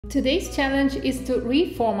Today's challenge is to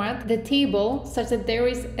reformat the table such that there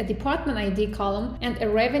is a department ID column and a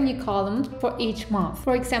revenue column for each month.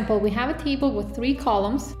 For example, we have a table with 3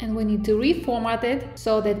 columns and we need to reformat it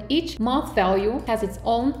so that each month value has its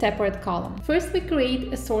own separate column. First, we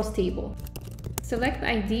create a source table. Select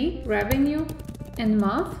ID, revenue, and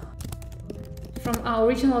month from our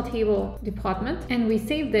original table department, and we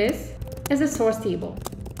save this as a source table.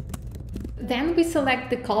 Then we select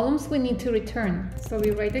the columns we need to return. So we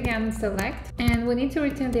write again select, and we need to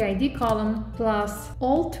return the ID column plus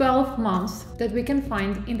all 12 months that we can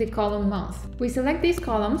find in the column month. We select these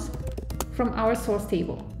columns from our source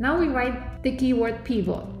table. Now we write the keyword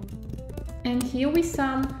pivot, and here we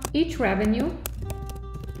sum each revenue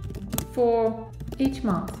for each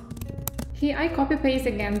month. Here I copy-paste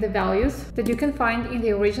again the values that you can find in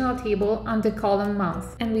the original table under column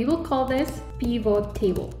month, and we will call this pivot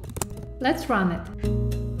table. Let's run it.